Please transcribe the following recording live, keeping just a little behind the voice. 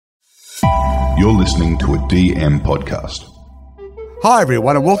You're listening to a DM podcast. Hi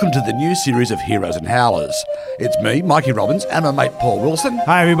everyone and welcome to the new series of Heroes and Howlers. It's me, Mikey Robbins, and my mate Paul Wilson.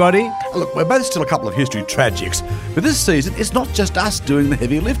 Hi everybody. Look, we're both still a couple of history tragics, but this season it's not just us doing the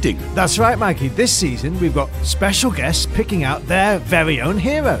heavy lifting. That's right, Mikey. This season we've got special guests picking out their very own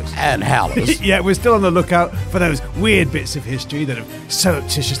heroes. And Howlers. Yeah, we're still on the lookout for those weird bits of history that have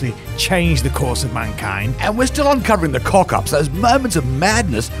surreptitiously changed the course of mankind. And we're still uncovering the cock-ups, those moments of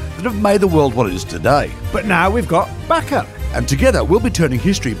madness that have made the world what it is today. But now we've got backup. And together we'll be turning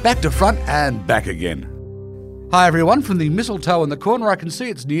history back to front and back again. Hi everyone, from the mistletoe in the corner, I can see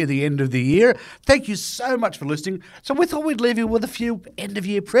it's near the end of the year. Thank you so much for listening. So we thought we'd leave you with a few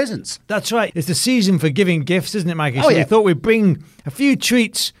end-of-year presents. That's right. It's the season for giving gifts, isn't it, Mikey? Oh, So yeah. we thought we'd bring a few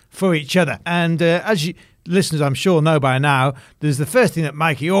treats for each other. And as you listeners, I'm sure, know by now, there's the first thing that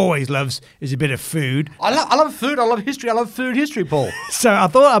Mikey always loves is a bit of food. I love food, I love history, I love food history, Paul. So I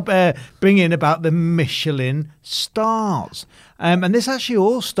thought I'd bring in about the Michelin stars. And this actually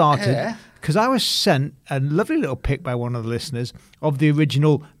all started because I was sent a lovely little pic by one of the listeners of the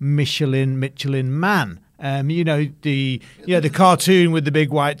original Michelin Man. The cartoon with the big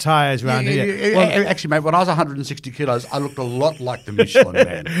white tyres around it. Well, actually, mate, when I was 160 kilos, I looked a lot like the Michelin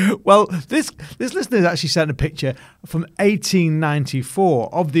Man. Well, this listener has actually sent a picture from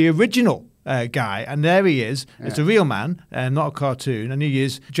 1894 of the original guy, and there he is. Yeah. It's a real man, not a cartoon, and he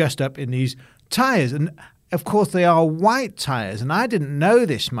is dressed up in these tyres. And of course, they are white tyres, and I didn't know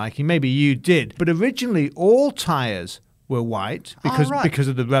this, Mikey. Maybe you did, but originally all tyres were white because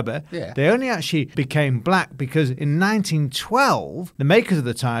of the rubber. Yeah. They only actually became black because in 1912, the makers of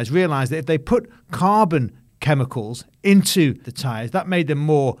the tyres realised that if they put carbon chemicals into the tyres, that made them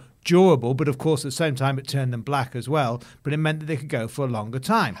more durable, but of course at the same time it turned them black as well, but it meant that they could go for a longer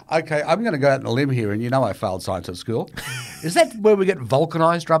time. Okay, I'm going to go out on a limb here, and you know I failed science at school. Is that where we get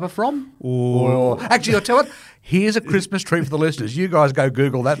vulcanised rubber from? Or actually, I'll tell you what, here's a Christmas treat for the listeners. You guys go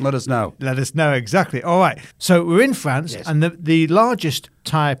Google that and let us know. Let us know, exactly. All right, so we're in France, yes. And the largest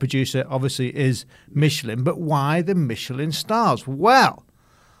tyre producer obviously is Michelin, but why the Michelin stars? Well,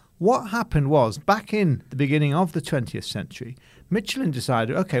 what happened was, back in the beginning of the 20th century, Michelin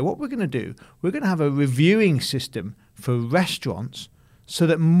decided, okay, what we're going to do, we're going to have a reviewing system for restaurants so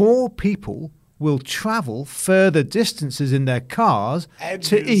that more people will travel further distances in their cars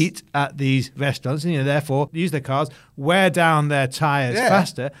to eat at these restaurants, and therefore use their cars, wear down their tyres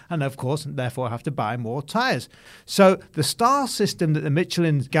faster, and of course, therefore have to buy more tyres. So the star system that the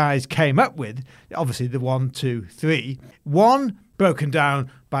Michelin guys came up with, obviously the 1, 2, 3, one broken down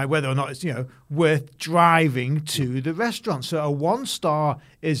by whether or not it's worth driving to the restaurant. So a 1-star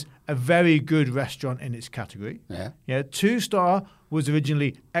is a very good restaurant in its category. 2-star was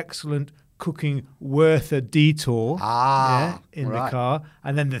originally excellent cooking, worth a detour in the car.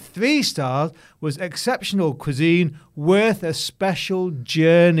 And then the 3 stars was exceptional cuisine, worth a special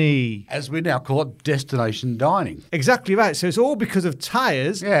journey. As we now call it, destination dining. Exactly right. So it's all because of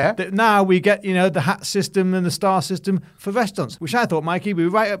tyres that now we get, the hat system and the star system for restaurants, which I thought, Mikey, would be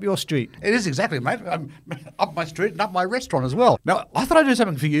right up your street. It is exactly, mate. Up my street and up my restaurant as well. Now, I thought I'd do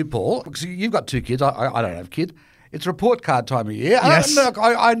something for you, Paul, because you've got 2 kids. I don't have kids. It's report card time of year. Yes.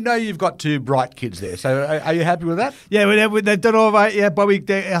 I know you've got 2 bright kids there, so are you happy with that? Yeah, they've done all right. Yeah, Bobby,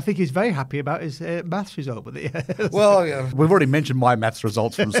 I think he's very happy about his maths result. But Well, we've already mentioned my maths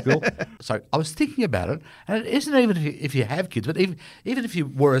results from school. So I was thinking about it, and it isn't even if you have kids, but even if you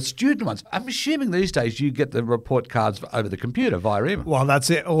were a student once, I'm assuming these days you get the report cards over the computer via email. Well, that's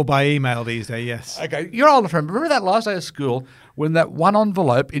it, all by email these days, yes. Okay, you're old enough. Remember that last day of school when that one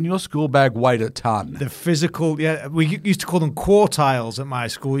envelope in your school bag weighed a ton? The physical, we used to call them quartiles at my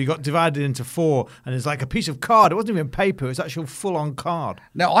school. You got divided into 4, and it's like a piece of card. It wasn't even paper, it was actual full-on card.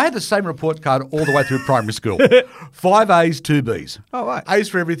 Now, I had the same report card all the way through primary school. 5 A's, 2 B's. Oh, right. A's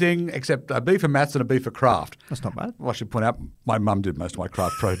for everything except a B for maths and a B for craft. That's not bad. Well, I should point out, my mum did most of my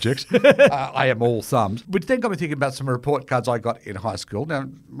craft projects. I am all thumbs. Which then got me thinking about some report cards I got in high school. Now, it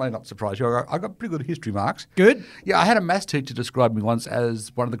may not surprise you, I got pretty good history marks. Good. Yeah, I had a maths teacher describe me once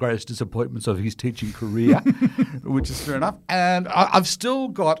as one of the greatest disappointments of his teaching career, which is fair enough. And I've still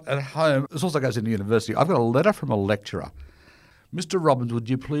got at home, this also goes into university, I've got a letter from a lecturer. Mr. Robbins, would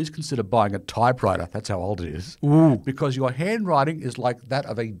you please consider buying a typewriter? That's how old it is. Ooh. Because your handwriting is like that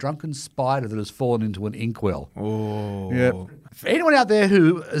of a drunken spider that has fallen into an inkwell. Oh. Yeah. For anyone out there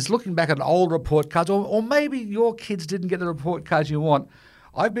who is looking back at old report cards, or maybe your kids didn't get the report cards you want,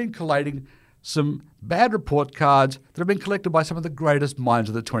 I've been collating some bad report cards that have been collected by some of the greatest minds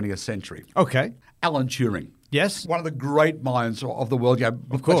of the 20th century. Okay. Alan Turing. Yes. One of the great minds of the world,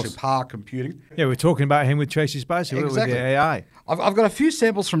 Of course. especially power computing. Yeah, we're talking about him with Tracy Spicer with Exactly. the AI. I've got a few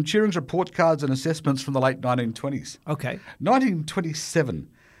samples from Turing's report cards and assessments from the late 1920s. Okay. 1927.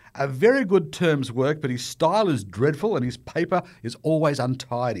 A very good term's work, but his style is dreadful and his paper is always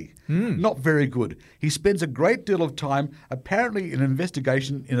untidy. Not very good. He spends a great deal of time, apparently, in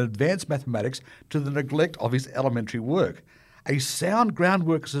investigation in advanced mathematics to the neglect of his elementary work. A sound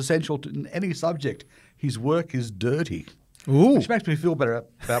groundwork is essential in any subject. His work is dirty. Ooh. Which makes me feel better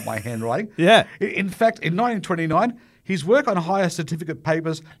about my handwriting. Yeah. In fact, in 1929, his work on higher certificate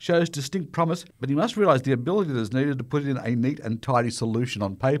papers shows distinct promise, but he must realise the ability that is needed to put in a neat and tidy solution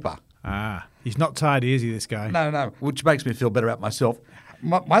on paper. He's not tidy, is he, this guy? No, which makes me feel better about myself.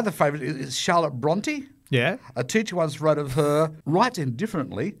 My other favourite is Charlotte Bronte. Yeah? A teacher once wrote of her, writes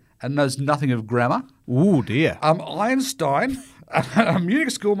indifferently and knows nothing of grammar. Ooh, dear. Einstein, a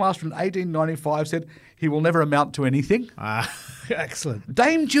Munich schoolmaster in 1895, said he will never amount to anything. Excellent.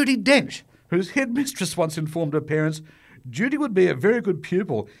 Dame Judy Dench, whose headmistress once informed her parents Judy would be a very good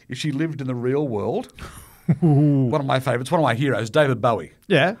pupil if she lived in the real world. One of my favourites, one of my heroes, David Bowie.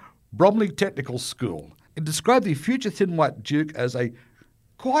 Yeah. Bromley Technical School. It described the future thin white duke as a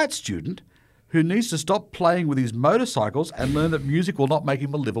quiet student who needs to stop playing with his motorcycles and learn that music will not make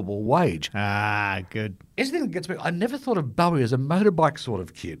him a livable wage. Good. Isn't it that gets me? I never thought of Bowie as a motorbike sort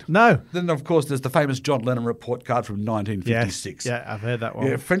of kid. No. Then, of course, there's the famous John Lennon report card from 1956. Yes. Yeah, I've heard that one.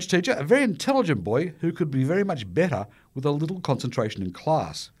 Yeah, French teacher, a very intelligent boy who could be very much better with a little concentration in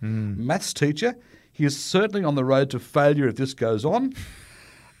class. Maths teacher, he is certainly on the road to failure if this goes on.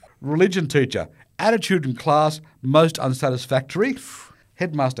 Religion teacher, attitude in class, most unsatisfactory.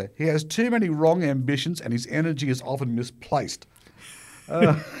 Headmaster, he has too many wrong ambitions and his energy is often misplaced.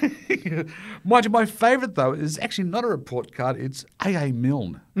 My favourite, though, is actually not a report card, it's A.A.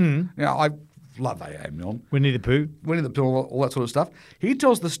 Milne. Now, I love A.A. Milne. Winnie the Pooh. Winnie the Pooh, all that sort of stuff. He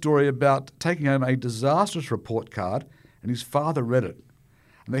tells the story about taking home a disastrous report card and his father read it.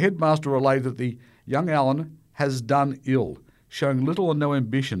 And the headmaster relayed that the young Alan has done ill, showing little or no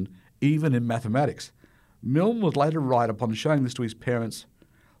ambition even in mathematics. Milne would later write upon showing this to his parents,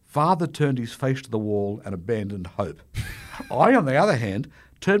 "Father turned his face to the wall and abandoned hope. I, on the other hand,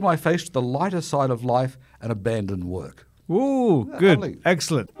 turned my face to the lighter side of life and abandoned work." Ooh, good. Lovely.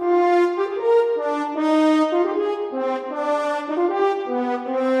 Excellent.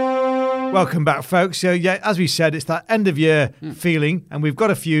 Welcome back, folks. So, yeah, as we said, it's that end of year feeling, and we've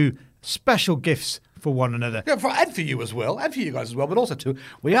got a few special gifts for one another. Yeah, and for you as well, and for you guys as well, but also too,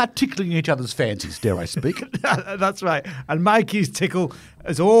 we are tickling each other's fancies, dare I speak. That's right. And Mikey's tickle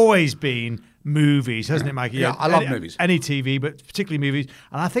has always been movies, hasn't it, Mikey? Yeah, I love movies. Any TV, but particularly movies.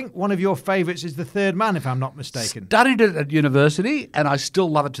 And I think one of your favourites is The Third Man, if I'm not mistaken. Studied it at university, and I still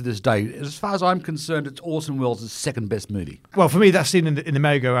love it to this day. As far as I'm concerned, it's Orson Welles' second best movie. Well, for me, that scene in the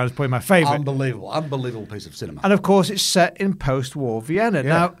merry-go-round is probably my favourite. Unbelievable piece of cinema. And of course, it's set in post-war Vienna. Yeah.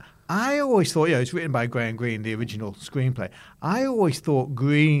 Now, I always thought, it's written by Graham Greene, the original screenplay. I always thought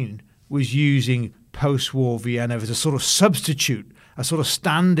Greene was using post-war Vienna as a sort of substitute, a sort of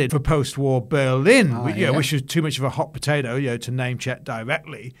stand-in for post-war Berlin, which was too much of a hot potato, to name-check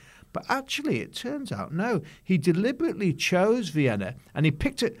directly. But actually, it turns out, no, he deliberately chose Vienna, and he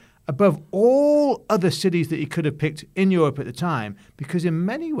picked it above all other cities that he could have picked in Europe at the time, because in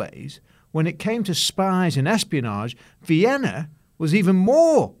many ways, when it came to spies and espionage, Vienna was even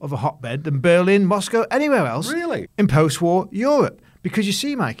more of a hotbed than Berlin, Moscow, anywhere else Really? in post-war Europe. Because you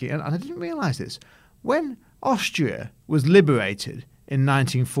see, Mikey, and I didn't realise this, when Austria was liberated in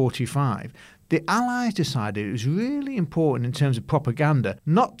 1945, the Allies decided it was really important in terms of propaganda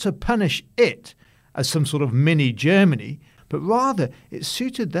not to punish it as some sort of mini Germany, but rather it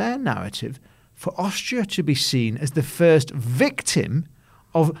suited their narrative for Austria to be seen as the first victim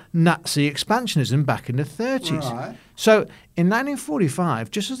of Nazi expansionism back in the 30s. Right. So in 1945,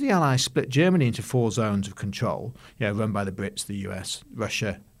 just as the Allies split Germany into 4 zones of control, run by the Brits, the US,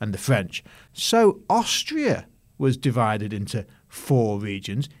 Russia and the French, so Austria was divided into 4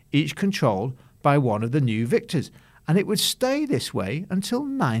 regions, each controlled by one of the new victors. And it would stay this way until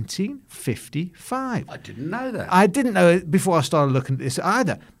 1955. I didn't know that. I didn't know it before I started looking at this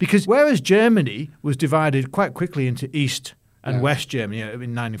either, because whereas Germany was divided quite quickly into East and West Germany in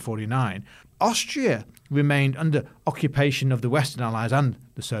 1949, Austria remained under occupation of the Western Allies and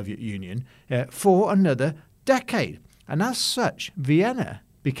the Soviet Union for another decade. And as such, Vienna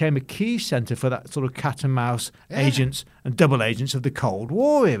became a key centre for that sort of cat-and-mouse agents and double agents of the Cold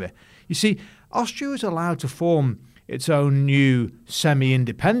War era. You see, Austria was allowed to form its own new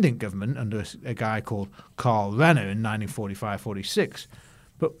semi-independent government under a guy called Karl Renner in 1945-46.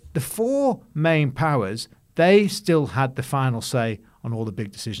 But the 4 main powers they still had the final say on all the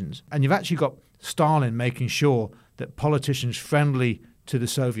big decisions. And you've actually got Stalin making sure that politicians friendly to the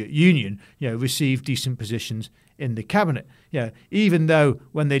Soviet Union, receive decent positions in the cabinet. Even though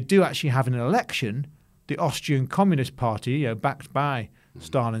when they do actually have an election, the Austrian Communist Party, backed by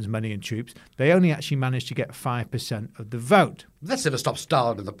Stalin's money and troops, they only actually managed to get 5% of the vote. That's never stopped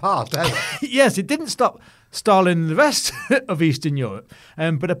Stalin in the past, has it? Yes, it didn't stop Stalin and the rest of Eastern Europe.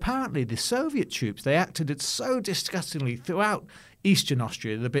 But apparently the Soviet troops, they acted so disgustingly throughout Eastern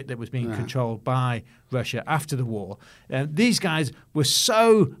Austria, the bit that was being controlled by Russia after the war. These guys were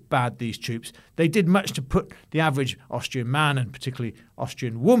so bad, these troops, they did much to put the average Austrian man, and particularly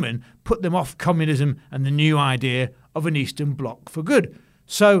Austrian woman, put them off communism and the new idea of an Eastern Bloc for good.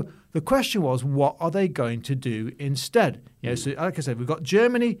 So the question was, what are they going to do instead? So like I said, we've got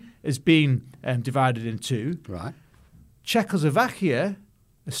Germany as being divided in two. Right. Czechoslovakia,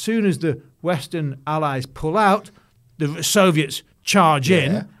 as soon as the Western allies pull out, the Soviets charge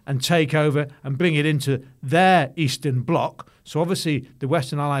in and take over and bring it into their Eastern Bloc. So obviously the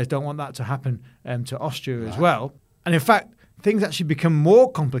Western allies don't want that to happen to Austria as well. And in fact, things actually become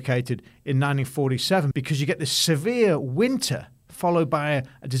more complicated in 1947 because you get this severe winter followed by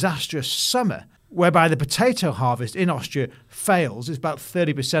a disastrous summer, whereby the potato harvest in Austria fails. It's about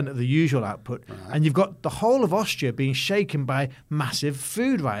 30% of the usual output. And you've got the whole of Austria being shaken by massive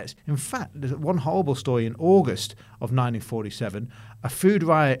food riots. In fact, there's one horrible story in August of 1947. A food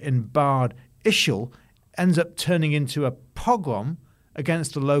riot in Bad Ischl ends up turning into a pogrom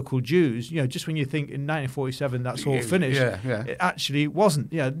against the local Jews. Just when you think in 1947 that's all finished, it actually wasn't.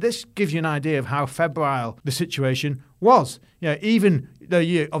 This gives you an idea of how febrile the situation was. Even though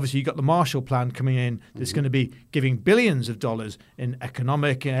you got the Marshall Plan coming in that's going to be giving billions of dollars in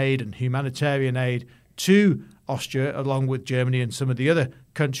economic aid and humanitarian aid to Austria, along with Germany and some of the other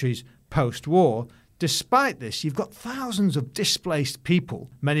countries post-war. Despite this, you've got thousands of displaced people.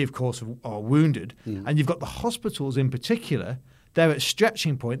 Many, of course, are wounded. And you've got the hospitals in particular. They're at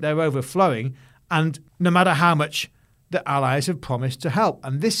stretching point. They're overflowing. And no matter how much the Allies have promised to help.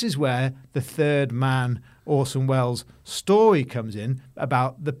 And this is where the third man, Orson Welles' story comes in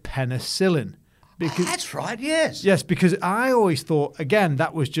about the penicillin. Because, that's right, yes. Yes, because I always thought, again,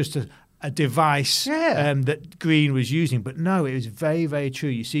 that was just a device that Green was using. But no, it was very, very true.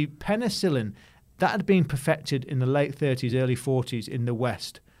 You see, penicillin, that had been perfected in the late 30s, early 40s in the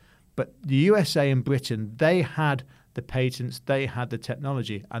West. But the USA and Britain, they had the patents, they had the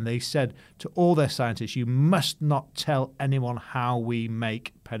technology, and they said to all their scientists, you must not tell anyone how we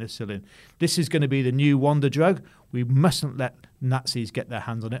make penicillin. This is going to be the new wonder drug. We mustn't let Nazis get their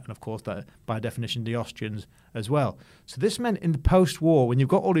hands on it, and of course, that, by definition, the Austrians as well. So this meant in the post-war, when you've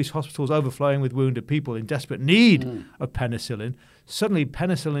got all these hospitals overflowing with wounded people in desperate need of penicillin, suddenly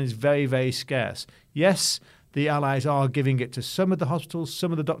penicillin is very, very scarce. Yes, the Allies are giving it to some of the hospitals,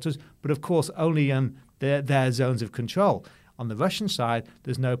 some of the doctors, but of course only their zones of control. On the Russian side,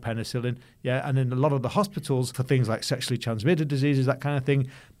 there's no penicillin. And in a lot of the hospitals for things like sexually transmitted diseases, that kind of thing,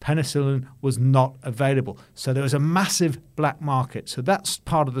 penicillin was not available. So there was a massive black market. So that's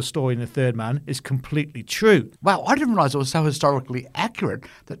part of the story in The Third Man is completely true. Wow, I didn't realise it was so historically accurate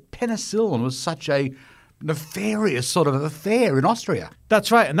that penicillin was such a nefarious sort of affair in Austria.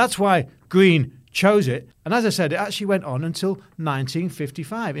 That's right, and that's why Green chose it. And as I said, it actually went on until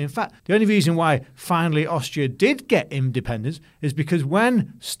 1955. In fact, the only reason why finally Austria did get independence is because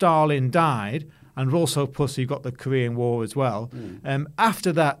when Stalin died, and also plus you got the Korean War as well,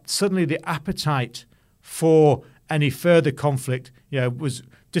 after that, suddenly the appetite for any further conflict was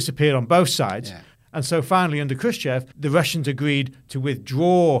disappeared on both sides. And so finally, under Khrushchev, the Russians agreed to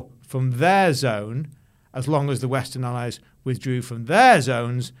withdraw from their zone as long as the Western Allies withdrew from their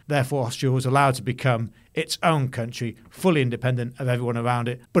zones. Therefore, Austria was allowed to become its own country, fully independent of everyone around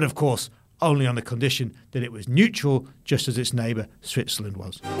it, but of course, only on the condition that it was neutral, just as its neighbour, Switzerland,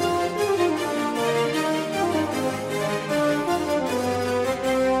 was.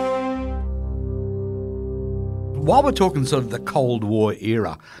 While we're talking sort of the Cold War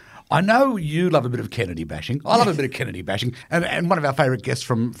era, I know you love a bit of Kennedy bashing. I love a bit of Kennedy bashing. And one of our favourite guests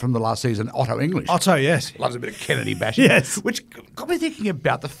from the last season, Otto English. Otto, yes. Loves a bit of Kennedy bashing. Yes. Which got me thinking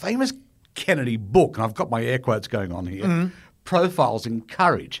about the famous Kennedy book, and I've got my air quotes going on here, Profiles in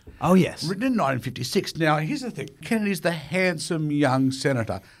Courage. Oh, yes. Written in 1956. Now, here's the thing. Kennedy's the handsome young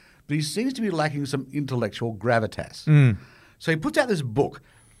senator, but he seems to be lacking some intellectual gravitas. So he puts out this book,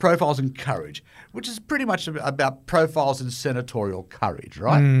 Profiles in Courage, which is pretty much about profiles in senatorial courage,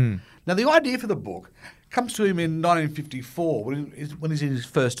 right? Now, the idea for the book comes to him in 1954 when he's in his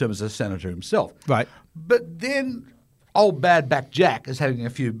first term as a senator himself. Right. But then Old Bad Back Jack is having a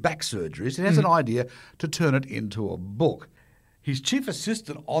few back surgeries and has an idea to turn it into a book. His chief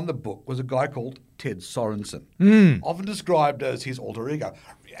assistant on the book was a guy called Ted Sorensen, often described as his alter ego.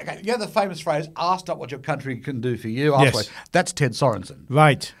 You know the famous phrase, ask not what your country can do for you? Ask Yes. That's Ted Sorensen.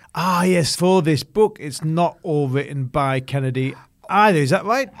 Right. Ah, yes, for this book, it's not all written by Kennedy either. Is that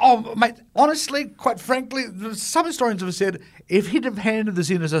right? Oh, mate, honestly, quite frankly, some historians have said if he'd have handed this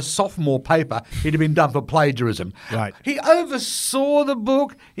in as a sophomore paper, he'd have been done for plagiarism. Right. He oversaw the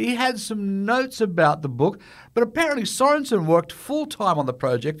book. He had some notes about the book. But apparently Sorensen worked full-time on the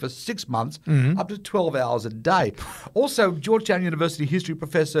project for 6 months, up to 12 hours a day. Also, Georgetown University history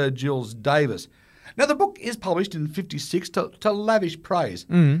professor Jules Davis. Now, the book is published in 1956 to lavish praise.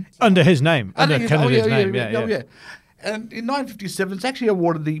 Under his name. Under Kennedy's name. Yeah. And in 1957, it's actually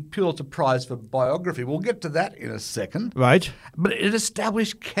awarded the Pulitzer Prize for biography. We'll get to that in a second. Right. But it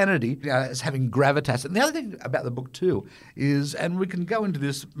established Kennedy as having gravitas. And the other thing about the book too is, and we can go into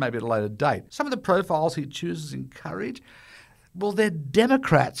this maybe at a later date, some of the profiles he chooses in Courage, well, they're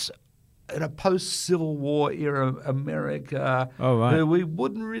Democrats in a post-Civil War era America who we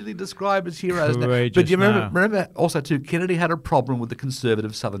wouldn't really describe as heroes now. But you remember also too, Kennedy had a problem with the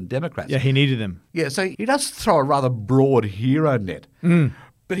conservative Southern Democrats. Yeah, he needed them. Yeah, so he does throw a rather broad hero net.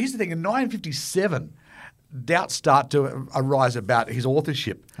 But here's the thing, in 1957, doubts start to arise about his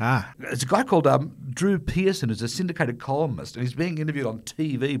authorship. There's a guy called Drew Pearson, who's a syndicated columnist, and he's being interviewed on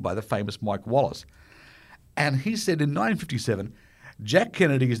TV by the famous Mike Wallace. And he said in 1957, Jack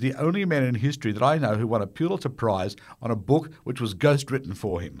Kennedy is the only man in history that I know who won a Pulitzer Prize on a book which was ghost-written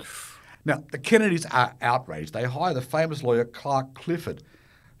for him. Now, the Kennedys are outraged. They hire the famous lawyer Clark Clifford,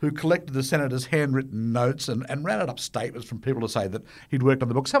 who collected the senator's handwritten notes and rounded up statements from people to say that he'd worked on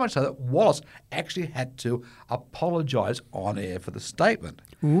the book, so much so that Wallace actually had to apologise on air for the statement.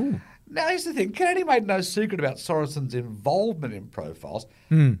 Now, here's the thing. Kennedy made no secret about Sorensen's involvement in profiles,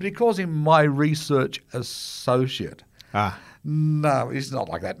 but he calls him my research associate. No, he's not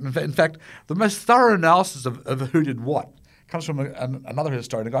like that. In fact, the most thorough analysis of who did what comes from another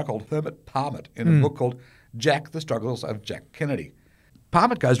historian, a guy called Herbert Parmet, in a book called Jack, the Struggles of Jack Kennedy.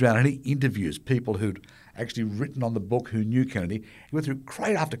 Parmet goes around and he interviews people who'd actually written on the book who knew Kennedy. He went through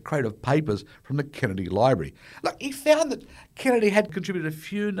crate after crate of papers from the Kennedy Library. Look, he found that Kennedy had contributed a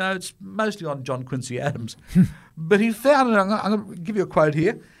few notes, mostly on John Quincy Adams, but he found, and I'm going to give you a quote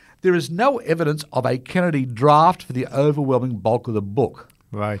here, there is no evidence of a Kennedy draft for the overwhelming bulk of the book.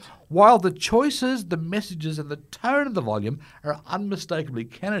 Right. While the choices, the messages, and the tone of the volume are unmistakably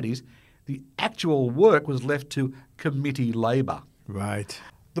Kennedy's, the actual work was left to committee labour. Right.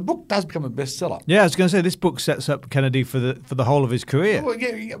 The book does become a bestseller. Yeah, I was going to say this book sets up Kennedy for the whole of his career. Well,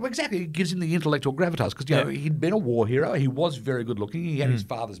 yeah, exactly. It gives him the intellectual gravitas because he'd been a war hero. He was very good looking. He had his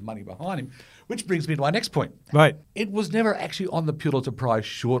father's money behind him, which brings me to my next point. Right. It was never actually on the Pulitzer Prize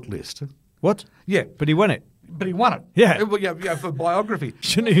shortlist. What? Yeah. But he won it. But he won it. Yeah. For biography.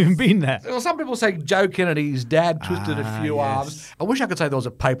 Shouldn't have even been there. Well, some people say Joe Kennedy's dad twisted a few arms. I wish I could say there was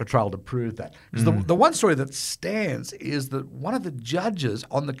a paper trail to prove that. Because the one story that stands is that one of the judges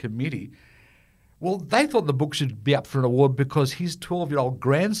on the committee, well, they thought the book should be up for an award because his 12-year-old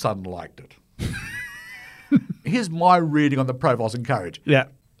grandson liked it. Here's my reading on the profiles in Courage. Yeah.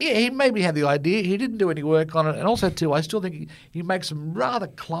 Yeah, he maybe had the idea. He didn't do any work on it. And also, too, I still think he makes some rather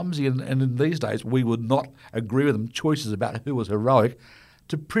clumsy, and in these days we would not agree with him, choices about who was heroic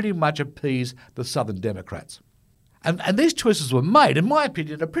to pretty much appease the Southern Democrats. And these choices were made, in my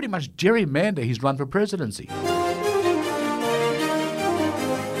opinion, to pretty much gerrymander his run for presidency.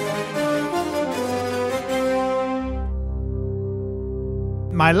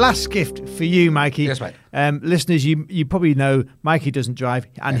 My last gift for you, Mikey. Yes, mate. Listeners, you probably know Mikey doesn't drive,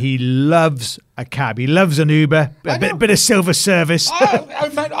 and he loves a cab. He loves an Uber, a bit of silver service.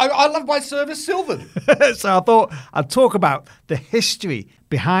 Mate, I love my service silvered. So I thought I'd talk about the history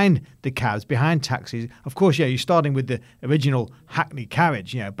behind the cabs, behind taxis. Of course, you're starting with the original hackney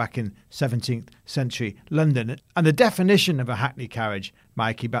carriage, back in 17th century London. And the definition of a hackney carriage,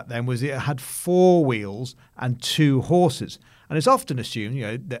 Mikey, back then was it had 4 wheels and 2 horses. And it's often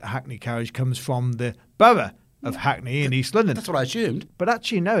assumed, that hackney carriage comes from the borough of Hackney in East London. That's what I assumed. But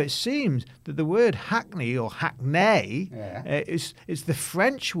actually, no, it seems that the word hackney or hackney is the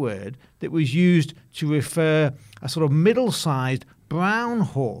French word that was used to refer a sort of middle-sized brown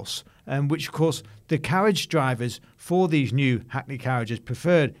horse, which, of course, the carriage drivers for these new hackney carriages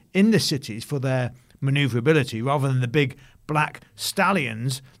preferred in the cities for their manoeuvrability rather than the big black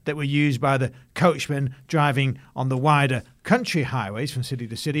stallions that were used by the coachmen driving on the wider country highways from city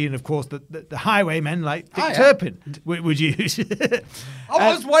to city, and of course the highwaymen like Dick Oh, yeah. Turpin would use.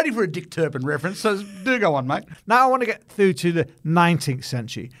 I was waiting for a Dick Turpin reference, so do go on, mate. Now I want to get through to the 19th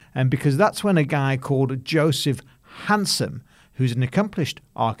century, and because that's when a guy called Joseph Hansom, who's an accomplished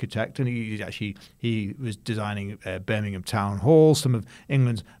architect, and he was designing Birmingham Town Hall, some of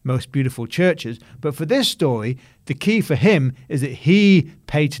England's most beautiful churches. But for this story, the key for him is that he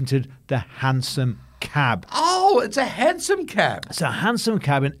patented the Hansom cab. Oh, it's a handsome cab. It's a Hansom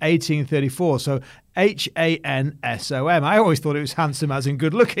cab in 1834. So Hansom. I always thought it was handsome as in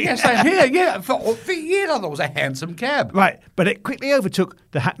good looking. Yeah, same here. Yeah, for years I thought it was a handsome cab. Right, but it quickly overtook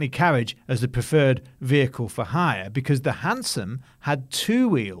the hackney carriage as the preferred vehicle for hire because the Hansom had 2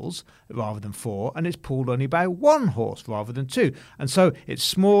 wheels rather than 4, and it's pulled only by 1 horse rather than 2. And so it's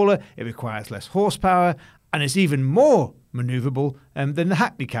smaller, it requires less horsepower, and it's even more manoeuvrable than the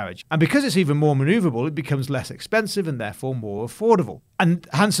hackney carriage. And because it's even more manoeuvrable, it becomes less expensive and therefore more affordable. And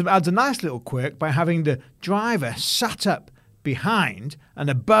Hansom adds a nice little quirk by having the driver sat up behind and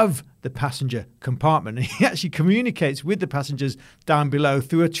above the passenger compartment. And he actually communicates with the passengers down below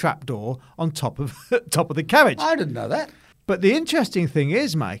through a trapdoor on top of the carriage. I didn't know that. But the interesting thing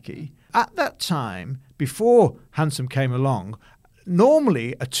is, Mikey, at that time, before Hansom came along,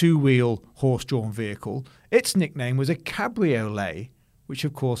 normally a 2-wheel horse-drawn vehicle, its nickname was a cabriolet, which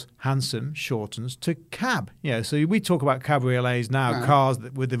of course Hansom shortens to cab. So we talk about cabriolets now, cars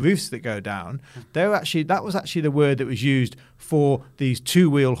with the roofs that go down. That was actually the word that was used for these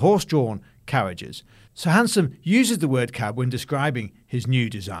 2-wheel horse-drawn carriages. So Hansom uses the word cab when describing his new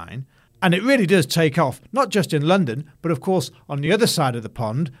design. And it really does take off, not just in London, but of course on the other side of the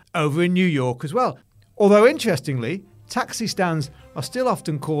pond, over in New York as well. Although interestingly, taxi stands are still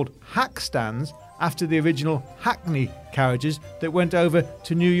often called hack stands after the original hackney carriages that went over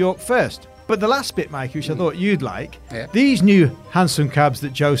to New York first. But the last bit, Mikey, which I thought you'd like, these new Hansom cabs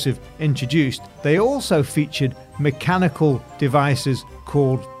that Joseph introduced, they also featured mechanical devices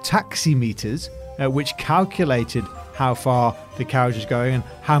called taximeters, which calculated how far the carriage was going and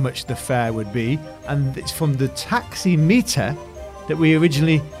how much the fare would be. And it's from the taximeter that we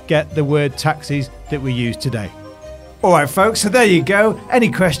originally get the word taxis that we use today. All right, folks, so there you go.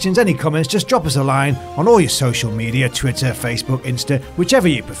 Any questions, any comments, just drop us a line on all your social media, Twitter, Facebook, Insta, whichever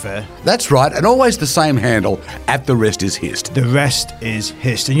you prefer. That's right, and always the same handle, @TheRestIsHist. The rest is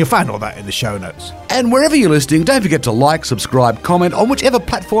hist, and you'll find all that in the show notes. And wherever you're listening, don't forget to like, subscribe, comment on whichever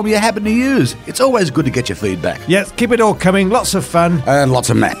platform you happen to use. It's always good to get your feedback. Yes, keep it all coming. Lots of fun. And lots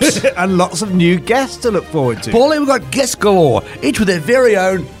of maps. And lots of new guests to look forward to. Paulie, we've got guests galore, each with their very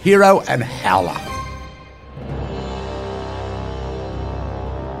own hero and howler.